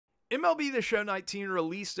MLB The Show 19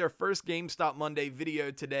 released their first GameStop Monday video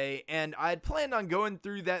today, and I had planned on going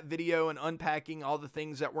through that video and unpacking all the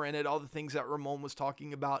things that were in it, all the things that Ramon was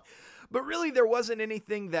talking about, but really there wasn't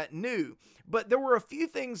anything that new. But there were a few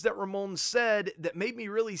things that Ramon said that made me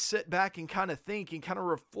really sit back and kind of think and kind of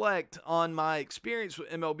reflect on my experience with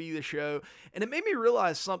MLB The Show, and it made me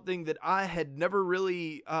realize something that I had never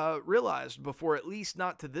really realized before, at least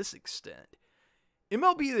not to this extent.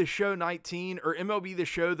 MLB The Show 19, or MLB The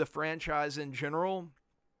Show, the franchise in general,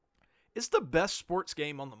 is the best sports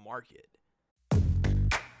game on the market.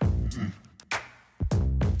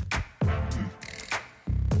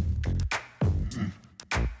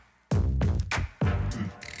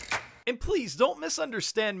 And please don't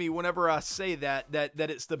misunderstand me whenever I say that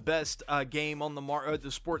it's the best game on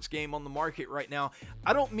the sports game on the market right now.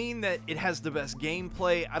 I don't mean that it has the best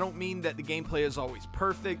gameplay. I don't mean that the gameplay is always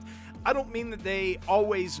perfect. I don't mean that they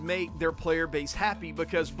always make their player base happy,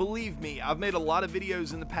 because believe me, I've made a lot of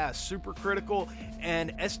videos in the past, Super Critical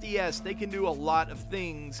and SDS, they can do a lot of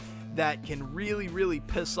things that can really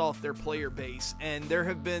piss off their player base. And there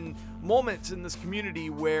have been moments in this community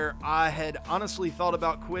where I had honestly thought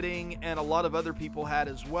about quitting, and a lot of other people had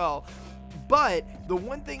as well. But the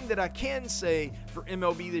one thing that I can say for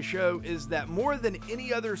MLB The Show is that more than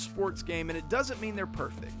any other sports game, and it doesn't mean they're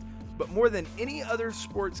perfect, but more than any other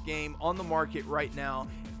sports game on the market right now,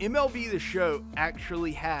 MLB The Show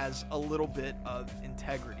actually has a little bit of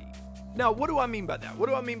integrity. Now, what do I mean by that? What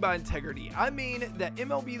do I mean by integrity? I mean that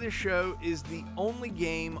MLB The Show is the only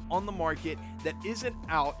game on the market that isn't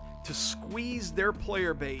out to squeeze their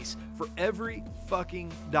player base for every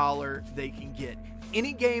fucking dollar they can get.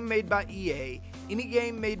 Any game made by EA, any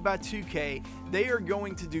game made by 2K, they are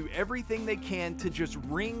going to do everything they can to just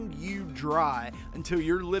wring you dry until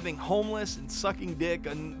you're living homeless and sucking dick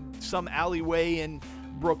in some alleyway in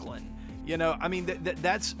Brooklyn. You know, I mean,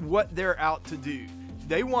 that's what they're out to do.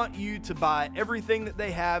 They want you to buy everything that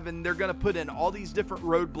they have, and they're going to put in all these different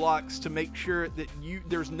roadblocks to make sure that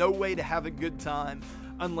there's no way to have a good time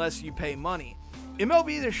unless you pay money.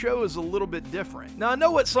 MLB The Show is a little bit different. Now, I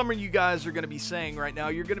know what some of you guys are going to be saying right now.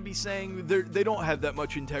 You're going to be saying they don't have that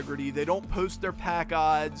much integrity. They don't post their pack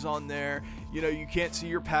odds on there. You know, you can't see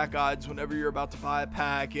your pack odds whenever you're about to buy a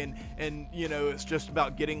pack, and you know, it's just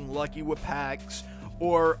about getting lucky with packs.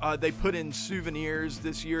 Or they put in souvenirs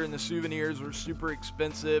this year, and the souvenirs were super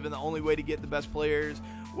expensive, and the only way to get the best players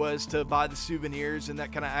was to buy the souvenirs, and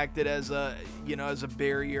that kind of acted as a, you know, as a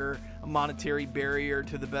barrier, a monetary barrier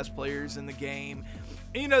to the best players in the game.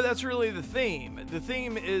 And, you know, that's really the theme. The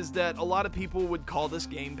theme is that a lot of people would call this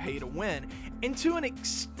game pay to win, and to an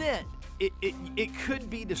extent, it could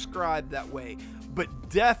be described that way, but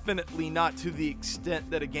definitely not to the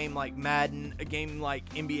extent that a game like Madden, a game like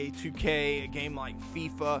NBA 2K, a game like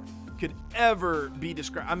FIFA could ever be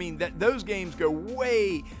described. I mean, those games go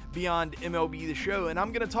way beyond MLB The Show, and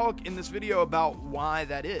I'm going to talk in this video about why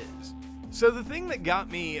that is. So the thing that got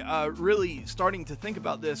me really starting to think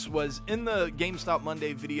about this was in the GameStop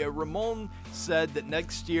Monday video, Ramon said that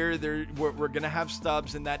next year we're going to have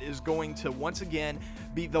stubs, and that is going to once again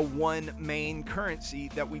be the one main currency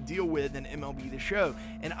that we deal with in MLB The Show.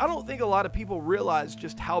 And I don't think a lot of people realize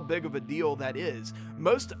just how big of a deal that is.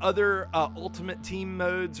 Most other Ultimate Team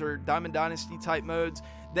modes or Diamond Dynasty type modes,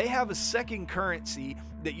 they have a second currency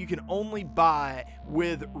that you can only buy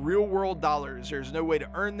with real world dollars. There's no way to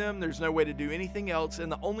earn them. There's no way to do anything else.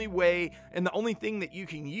 And the only way, and the only thing that you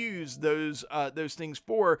can use those things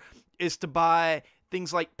for is to buy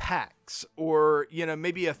things like packs, or, you know,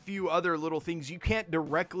 maybe a few other little things. You can't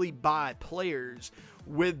directly buy players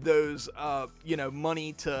with those, you know,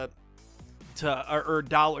 money or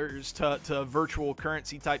dollars to virtual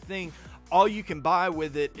currency type thing. All you can buy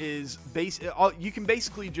with it is you can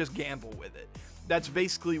basically just gamble with it. That's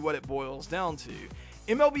basically what it boils down to.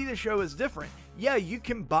 MLB The Show is different. Yeah, you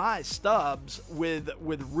can buy stubs with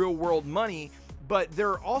real world money, but there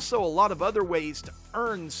are also a lot of other ways to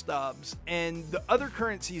earn stubs, and the other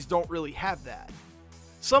currencies don't really have that.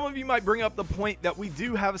 Some of you might bring up the point that we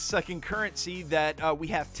do have a second currency, that we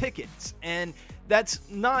have tickets, and that's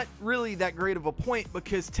not really that great of a point,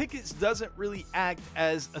 because tickets doesn't really act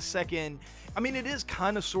as a second. I mean, it is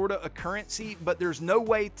kind of sort of a currency, but there's no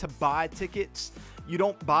way to buy tickets. You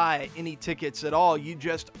don't buy any tickets at all. You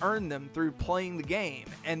just earn them through playing the game,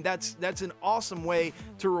 and that's an awesome way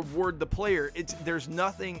to reward the player. There's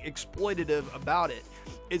nothing exploitative about it.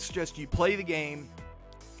 It's just you play the game,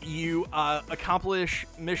 you accomplish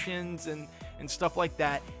missions and and stuff like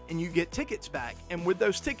that, and you get tickets back. And with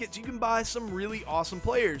those tickets, you can buy some really awesome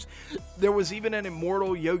players. There was even an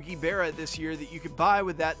immortal Yogi Berra this year that you could buy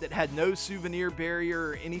with that had no souvenir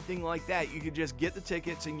barrier or anything like that. You could just get the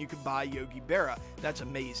tickets and you could buy Yogi Berra. That's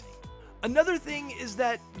amazing. Another thing is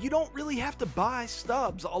that you don't really have to buy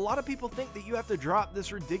stubs. A lot of people think that you have to drop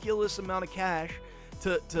this ridiculous amount of cash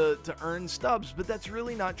to earn stubs, but that's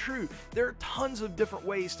really not true. There are tons of different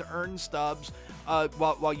ways to earn stubs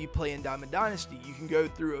while you play in Diamond Dynasty. You can go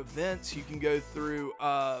through events, you can go through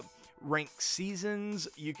ranked seasons,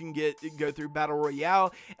 you can go through Battle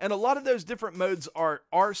Royale, and a lot of those different modes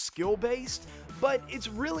are skill based, but it's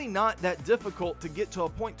really not that difficult to get to a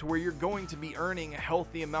point to where you're going to be earning a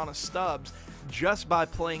healthy amount of stubs just by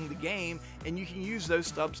playing the game, and you can use those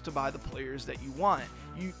stubs to buy the players that you want.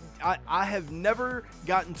 I have never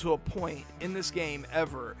gotten to a point in this game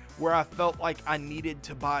ever where I felt like I needed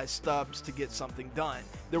to buy stubs to get something done.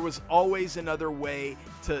 There was always another way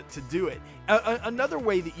to do it. Another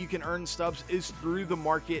way that you can earn stubs is through the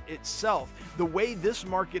market itself. The way this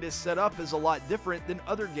market is set up is a lot different than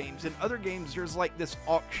other games. In other games, there's like this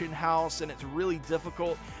auction house, and it's really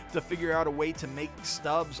difficult to figure out a way to make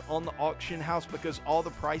stubs on the auction house because all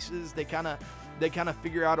the prices, they kind of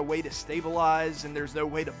figure out a way to stabilize, and there's no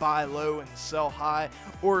way to buy low and sell high,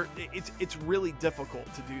 or it's really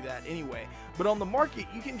difficult to do that anyway. But on the market,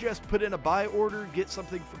 you can just put in a buy order, get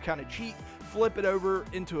something for kind of cheap, flip it over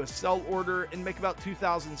into a sell order, and make about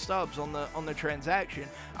 2,000 stubs on the transaction.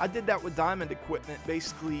 I did that with diamond equipment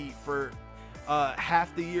basically for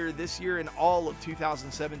half the year this year and all of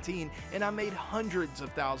 2017, and I made hundreds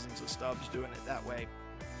of thousands of stubs doing it that way.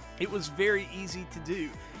 It was very easy to do.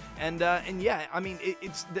 And yeah, I mean,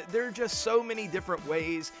 there are just so many different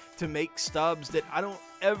ways to make stubs that I don't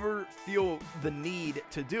ever feel the need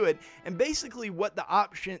to do it. And basically what the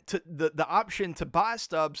option to buy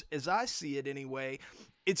stubs, as I see it anyway,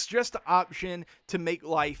 it's just an option to make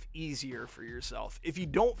life easier for yourself. If you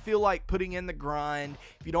don't feel like putting in the grind,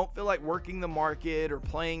 if you don't feel like working the market or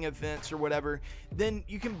playing events or whatever, then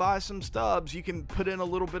you can buy some stubs. You can put in a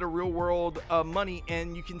little bit of real world money,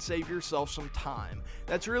 and you can save yourself some time.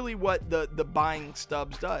 That's really what the buying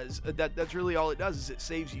stubs does. That's really all it does, is it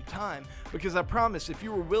saves you time. Because I promise, if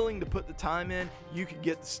you were willing to put the time in, you could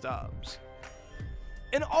get the stubs.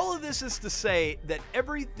 And all of this is to say that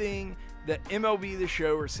everything that MLB The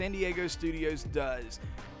Show or San Diego Studios does,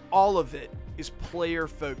 all of it is player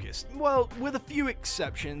focused. Well, with a few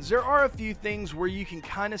exceptions. There are a few things where you can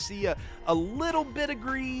kind of see a little bit of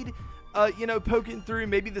greed, poking through,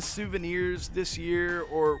 maybe the souvenirs this year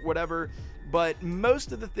or whatever. But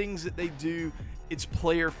most of the things that they do, it's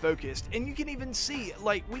player focused. And you can even see,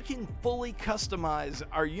 like, we can fully customize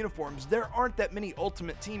our uniforms. There aren't that many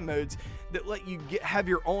Ultimate Team modes that let you have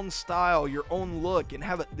your own style, your own look, and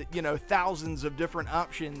have thousands of different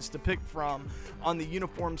options to pick from on the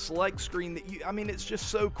uniform select screen. It's just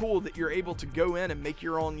so cool that you're able to go in and make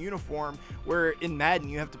your own uniform, where in Madden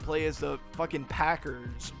you have to play as the fucking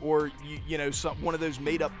Packers, or one of those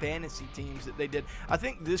made up fantasy teams that they did. I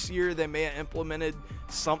think this year they may have implemented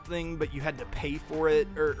something, but you had to pay for it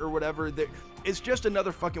or whatever. It's just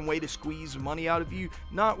another fucking way to squeeze money out of you.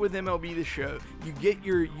 Not with MLB The Show. You get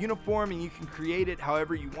your uniform and you can create it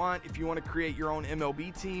however you want. If you want to create your own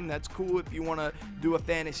MLB team, that's cool. If you want to do a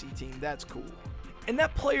fantasy team, that's cool. And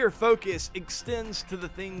that player focus extends to the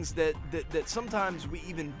things that sometimes we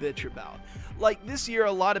even bitch about. Like this year,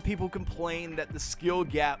 a lot of people complained that the skill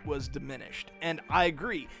gap was diminished. And I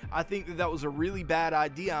agree. I think that was a really bad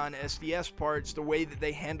idea on SDS parts, the way that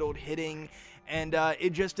they handled hitting. And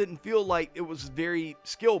it just didn't feel like it was very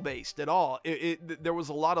skill-based at all. There was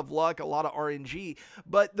a lot of luck, a lot of RNG.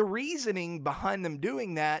 But the reasoning behind them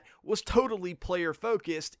doing that was totally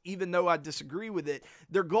player-focused, even though I disagree with it.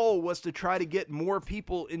 Their goal was to try to get more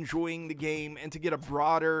people enjoying the game and to get a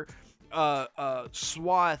broader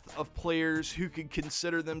swath of players who could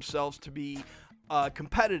consider themselves to be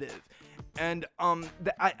competitive. And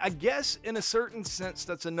I guess in a certain sense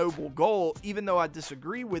that's a noble goal, even though I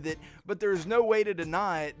disagree with it. But there's no way to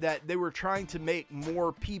deny that they were trying to make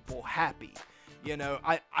more people happy.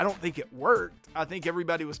 I don't think it worked. I think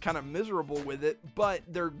everybody was kind of miserable with it. But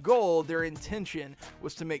their goal, their intention,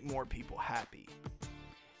 was to make more people happy.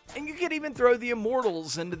 And you could even throw the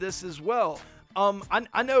Immortals into this as well.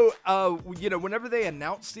 I know, whenever they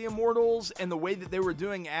announced the Immortals and the way that they were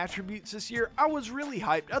doing attributes this year, I was really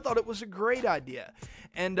hyped. I thought it was a great idea.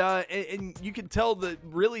 And you could tell that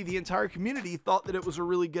really the entire community thought that it was a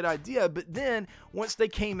really good idea. But then once they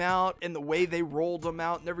came out and the way they rolled them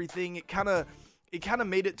out and everything, it kind of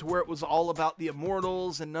made it to where it was all about the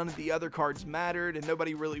Immortals and none of the other cards mattered and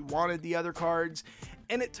nobody really wanted the other cards.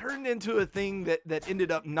 and it turned into a thing that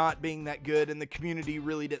ended up not being that good, and the community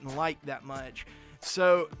really didn't like that much.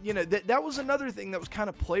 So, you know, that was another thing that was kind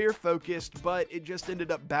of player focused, but it just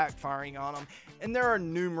ended up backfiring on them. And there are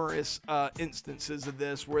numerous instances of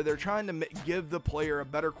this where they're trying to give the player a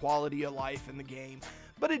better quality of life in the game,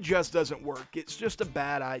 but it just doesn't work. It's just a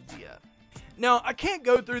bad idea. Now, I can't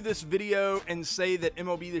go through this video and say that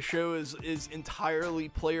MLB The Show is entirely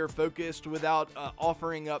player focused without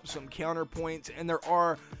offering up some counterpoints, and there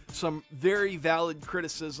are some very valid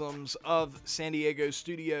criticisms of San Diego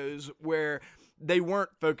studios where they weren't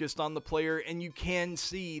focused on the player, and you can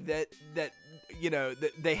see that you know,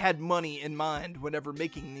 that they had money in mind whenever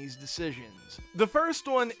making these decisions. The first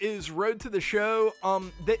one is Road to the Show.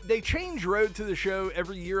 They change Road to the Show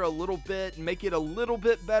every year a little bit and make it a little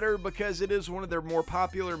bit better because it is one of their more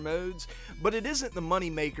popular modes, but it isn't the money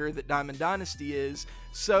maker that Diamond Dynasty is,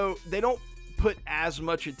 so they don't put as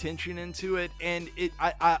much attention into it. And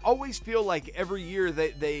I always feel like every year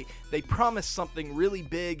they promise something really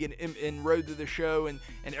big in Road to the Show, and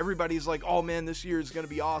everybody's like, oh man, this year is going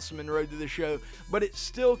to be awesome in Road to the Show, but it's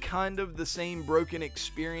still kind of the same broken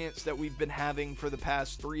experience that we've been having for the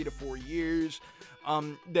past 3 to 4 years.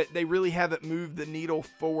 That they really haven't moved the needle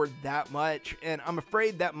forward that much, and I'm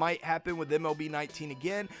afraid that might happen with MLB 19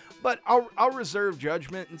 again, but I'll reserve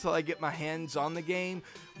judgment until I get my hands on the game.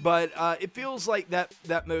 But it feels like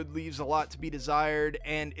that mode leaves a lot to be desired,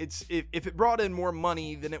 and if it brought in more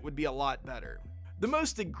money, then it would be a lot better. The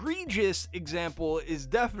most egregious example is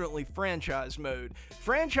definitely franchise mode.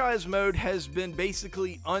 Franchise mode has been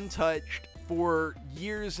basically untouched for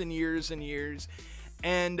years and years and years.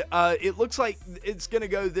 And it looks like it's going to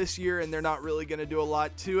go this year, and they're not really going to do a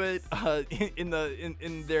lot to it in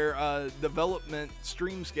their development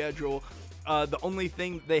stream schedule. The only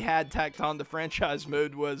thing they had tacked on to franchise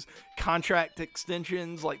mode was contract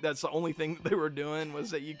extensions. Like, that's the only thing that they were doing, was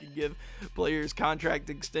that you could give players contract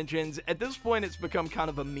extensions. At this point, it's become kind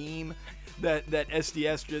of a meme that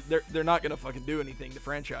SDS just, they're not gonna fucking do anything to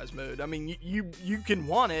franchise mode. I mean, you can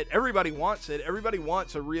want it. Everybody wants it. Everybody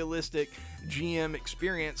wants a realistic GM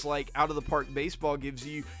experience like Out of the Park Baseball gives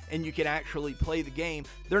you, and you can actually play the game.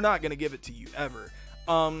 They're not gonna give it to you ever.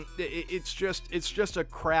 It's just a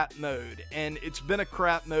crap mode, and it's been a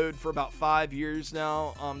crap mode for about 5 years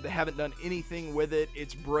now. They haven't done anything with it.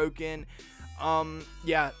 It's broken.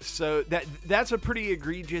 Yeah, so that's a pretty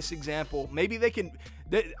egregious example. Maybe they can.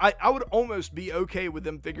 I would almost be okay with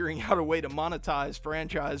them figuring out a way to monetize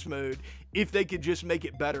franchise mode if they could just make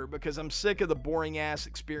it better, because I'm sick of the boring ass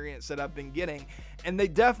experience that I've been getting, and they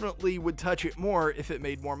definitely would touch it more if it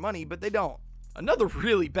made more money, but they don't. Another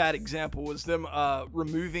really bad example was them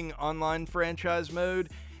removing online franchise mode,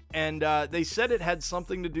 and they said it had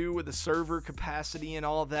something to do with the server capacity and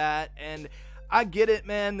all that, and I get it,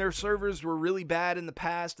 man. Their servers were really bad in the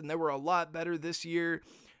past, and they were a lot better this year,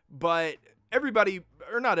 but everybody,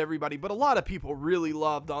 or not everybody, but a lot of people really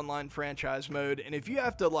loved online franchise mode, and if you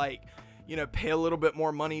have to, like, you know, pay a little bit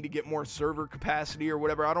more money to get more server capacity or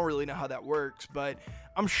whatever, I don't really know how that works, but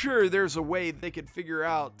I'm sure there's a way they could figure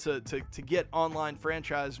out to get online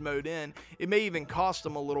franchise mode in. It may even cost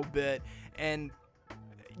them a little bit, and,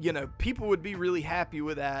 you know, people would be really happy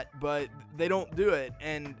with that, but they don't do it,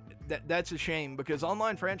 and that's a shame, because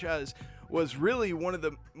online franchise was really one of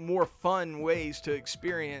the more fun ways to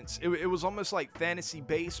experience. It was almost like fantasy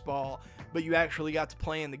baseball, but you actually got to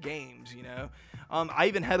play in the games, you know. I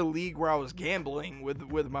even had a league where I was gambling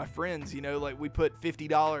with my friends, you know, like we put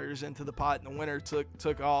 $50 into the pot, and the winner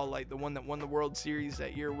took all, like the one that won the World Series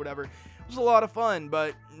that year or whatever. It was a lot of fun,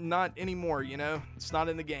 but not anymore, you know. It's not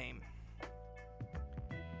in the game.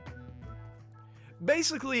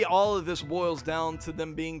 Basically, all of this boils down to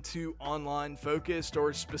them being too online focused,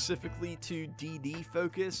 or specifically too DD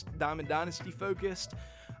focused, Diamond Dynasty focused.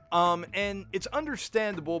 And it's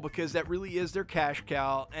understandable, because that really is their cash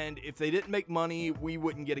cow, and if they didn't make money, we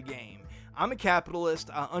wouldn't get a game. I'm a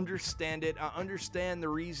capitalist. I understand it. I understand the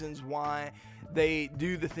reasons why they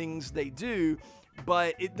do the things they do,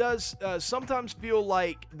 but it does sometimes feel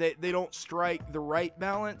like they don't strike the right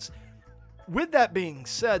balance. With that being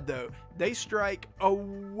said, though, they strike a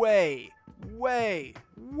way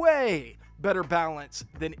better balance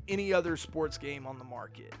than any other sports game on the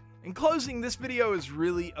market. In closing, this video is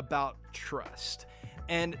really about trust,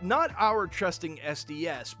 and not our trusting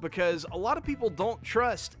SDS, because a lot of people don't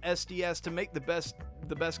trust SDS to make the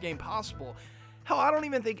best game possible. Hell, I don't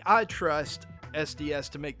even think I trust SDS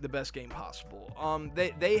to make the best game possible.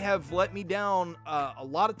 They have let me down a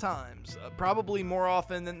lot of times, probably more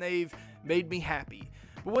often than they've made me happy.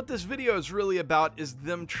 But what this video is really about is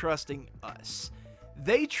them trusting us.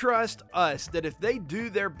 They trust us that if they do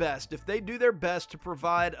their best to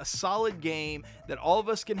provide a solid game that all of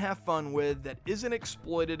us can have fun with, that isn't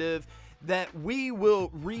exploitative, that we will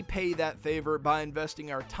repay that favor by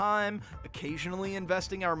investing our time, occasionally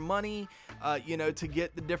investing our money, to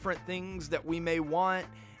get the different things that we may want,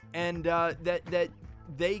 and that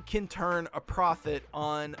they can turn a profit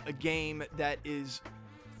on a game that is,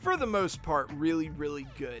 for the most part, really, really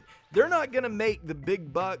good. They're not going to make the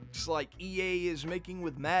big bucks like EA is making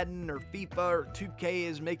with Madden or FIFA or 2K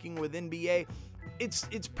is making with NBA.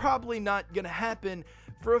 It's probably not going to happen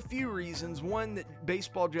for a few reasons. One, that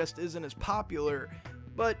baseball just isn't as popular,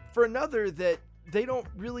 but for another, that they don't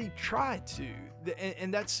really try to,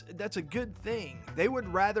 and that's a good thing. They would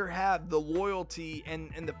rather have the loyalty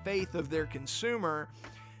and the faith of their consumer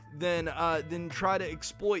than try to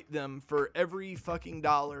exploit them for every fucking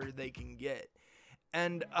dollar they can get.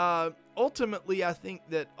 And ultimately, I think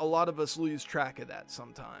that a lot of us lose track of that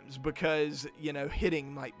sometimes because,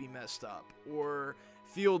 hitting might be messed up, or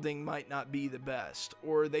fielding might not be the best,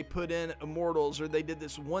 or they put in immortals, or they did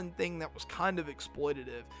this one thing that was kind of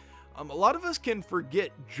exploitative. A lot of us can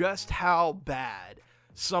forget just how bad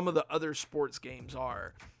some of the other sports games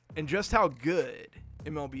are and just how good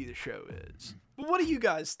MLB The Show is. But what do you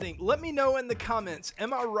guys think? Let me know in the comments.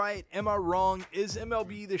 Am I right? Am I wrong? Is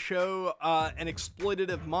MLB The Show an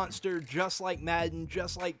exploitative monster just like Madden,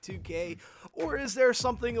 just like 2K? Or is there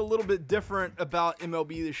something a little bit different about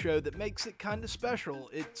MLB The Show that makes it kind of special?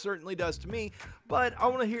 It certainly does to me, but I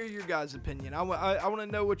want to hear your guys' opinion. I want to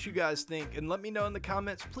know what you guys think, and let me know in the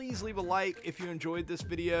comments. Please leave a like if you enjoyed this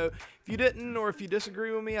video. If you didn't, or if you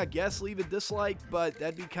disagree with me, I guess leave a dislike, but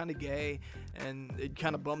that'd be kind of gay, and it'd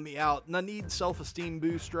kind of bum me out, and I need self-esteem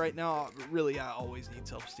boost right now. Really, I always need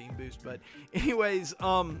self-esteem boost, but anyways,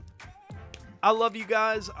 I love you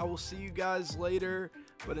guys. I will see you guys later.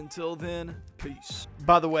 But until then, peace.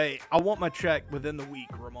 By the way, I want my check within the week,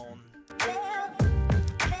 Ramon.